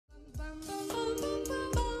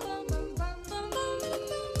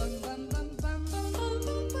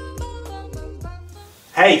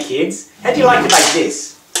Hey kids, how'd you like to make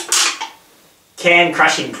this? Can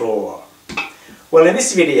crushing claw. Well, in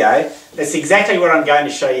this video, that's exactly what I'm going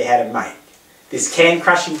to show you how to make. This can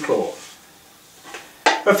crushing claw.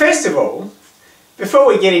 But first of all, before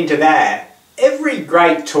we get into that, every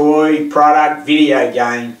great toy, product, video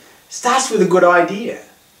game starts with a good idea.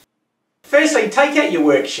 Firstly, take out your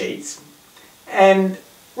worksheets and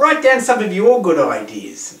write down some of your good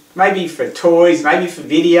ideas. Maybe for toys, maybe for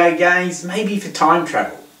video games, maybe for time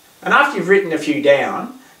travel. And after you've written a few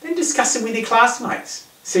down, then discuss it with your classmates.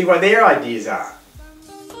 See what their ideas are.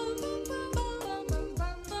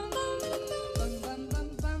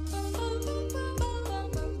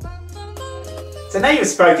 So now you've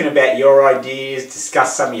spoken about your ideas,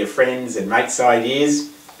 discussed some of your friends and mates'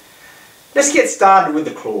 ideas. Let's get started with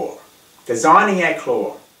the claw. Designing our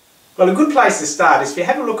claw. Well, a good place to start is if you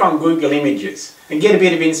have a look on Google Images and get a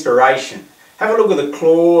bit of inspiration. Have a look at the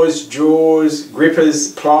claws, jaws,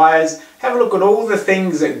 grippers, pliers. Have a look at all the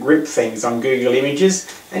things that grip things on Google Images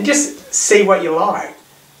and just see what you like.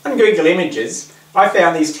 On Google Images, I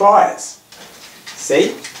found these pliers.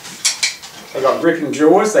 See? They've got gripping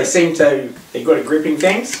jaws. They're good at gripping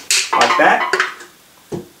things like that.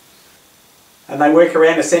 And they work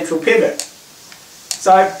around a central pivot.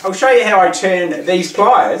 So I'll show you how I turn these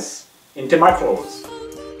pliers into my claws.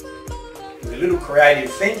 With a little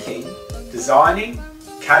creative thinking, designing,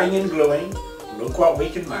 cutting and gluing, look what we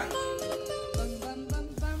can make.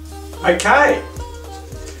 Okay,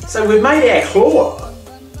 so we've made our claw,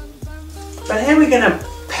 but how are we going to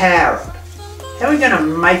power it? How are we going to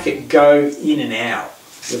make it go in and out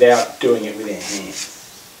without doing it with our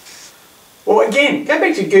hands? Well, again, go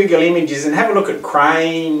back to Google Images and have a look at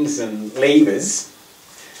cranes and levers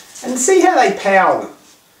and see how they power them.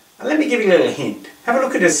 And let me give you a little hint. Have a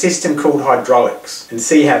look at a system called hydraulics and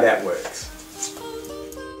see how that works.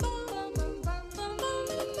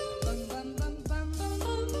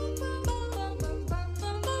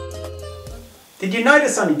 Did you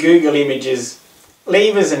notice on Google Images,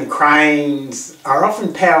 levers and cranes are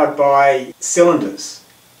often powered by cylinders?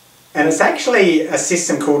 And it's actually a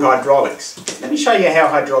system called hydraulics. Let me show you how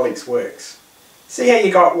hydraulics works. See how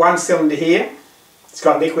you got one cylinder here? It's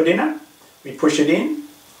got liquid in it. We push it in,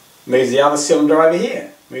 moves the other cylinder over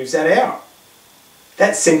here, moves that out.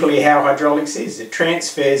 That's simply how hydraulics is. It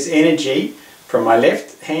transfers energy from my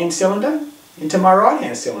left hand cylinder into my right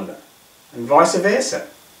hand cylinder and vice versa.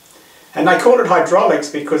 And they call it hydraulics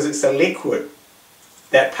because it's a liquid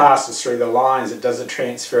that passes through the lines that does the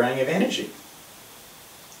transferring of energy.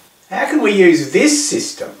 How can we use this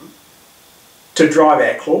system to drive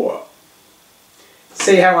our claw?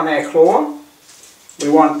 See how on our claw we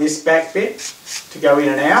want this back bit to go in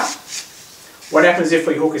and out? What happens if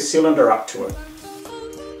we hook a cylinder up to it?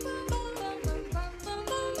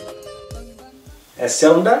 Our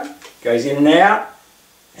cylinder goes in and out,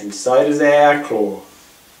 and so does our claw.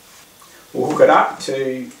 We'll hook it up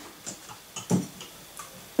to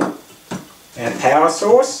our power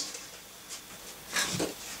source,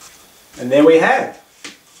 and there we have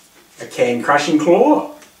a can crushing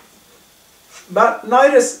claw. But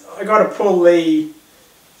notice I got to pull the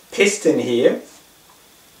piston here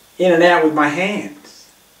in and out with my hands.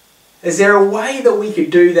 Is there a way that we could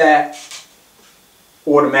do that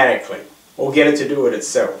automatically or get it to do it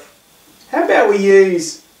itself? How about we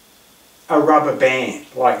use a rubber band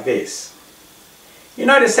like this? You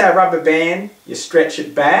notice how rubber band, you stretch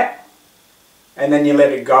it back and then you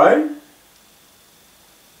let it go.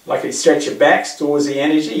 Like you stretch it back, stores the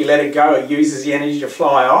energy, you let it go, it uses the energy to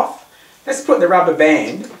fly off. Let's put the rubber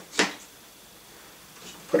band,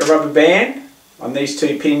 put a rubber band on these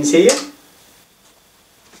two pins here.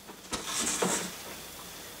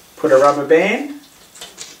 Put a rubber band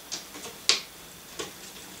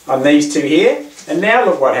on these two here. And now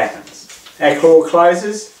look what happens. Our claw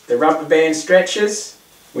closes, the rubber band stretches,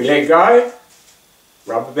 we let go,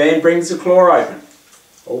 rubber band brings the claw open,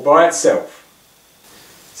 all by itself.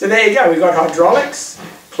 So there you go, we've got hydraulics,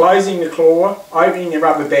 closing the claw, opening the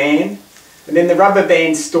rubber band, and then the rubber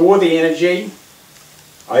band store the energy,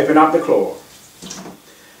 open up the claw.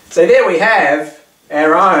 So there we have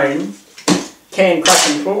our own can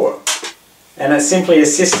crushing claw. And it's simply a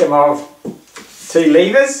system of two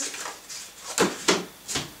levers,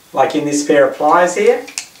 like in this pair of pliers here,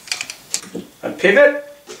 a pivot,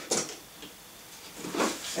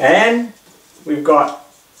 and we've got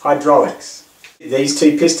hydraulics. These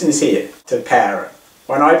two pistons here to power it.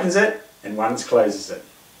 One opens it and one closes it.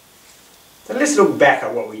 So let's look back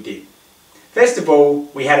at what we did. First of all,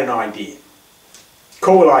 we had an idea.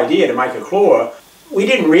 Cool idea to make a claw, we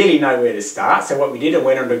didn't really know where to start, so what we did, I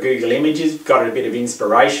went onto Google Images, got a bit of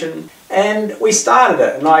inspiration, and we started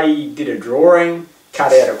it. And I did a drawing,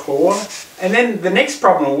 cut out a claw, and then the next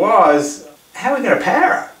problem was, how are we going to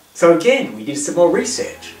power it? So again, we did some more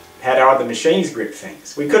research. How do other machines grip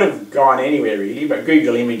things? We could have gone anywhere really, but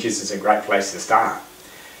Google Images is a great place to start.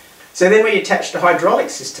 So then we attached a hydraulic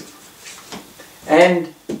system.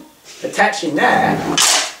 And attaching that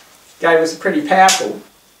gave us a pretty powerful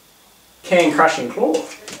can crushing claw.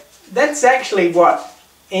 That's actually what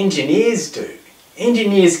engineers do.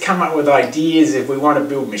 Engineers come up with ideas if we want to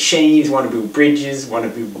build machines, want to build bridges, want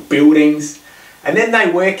to build buildings, and then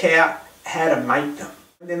they work out how to make them.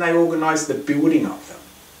 And then they organise the building of them.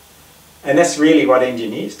 And that's really what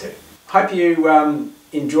engineers do. Hope you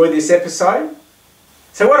enjoyed this episode.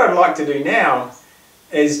 So what I'd like to do now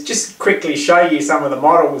is just quickly show you some of the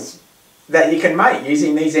models that you can make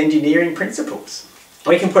using these engineering principles.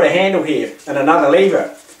 We can put a handle here and another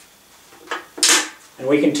lever, and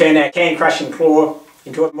we can turn our can crushing claw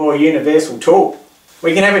into a more universal tool.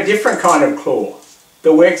 We can have a different kind of claw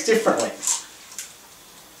that works differently.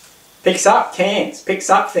 Picks up cans, picks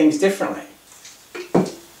up things differently.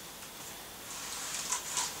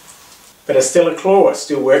 But it's still a claw,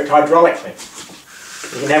 still worked hydraulically.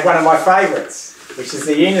 You can have one of my favourites, which is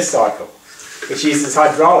the unicycle, which uses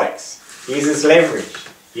hydraulics, uses leverage,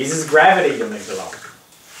 uses gravity to move along.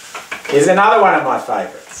 Here's another one of my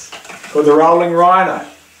favourites, called the rolling rhino.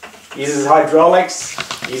 Uses hydraulics,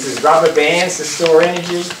 uses rubber bands to store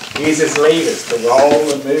energy, uses levers to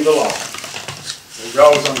roll and move along. It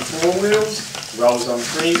rolls on 4 wheels, rolls on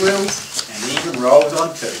 3 wheels, and even rolls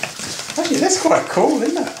on 2. Actually, that's quite cool,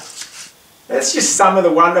 isn't it? That's just some of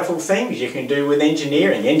the wonderful things you can do with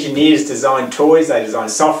engineering. Engineers design toys, they design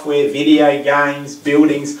software, video games,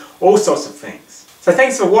 buildings, all sorts of things. So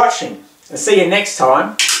thanks for watching, and see you next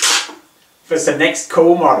time for some next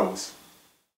cool models.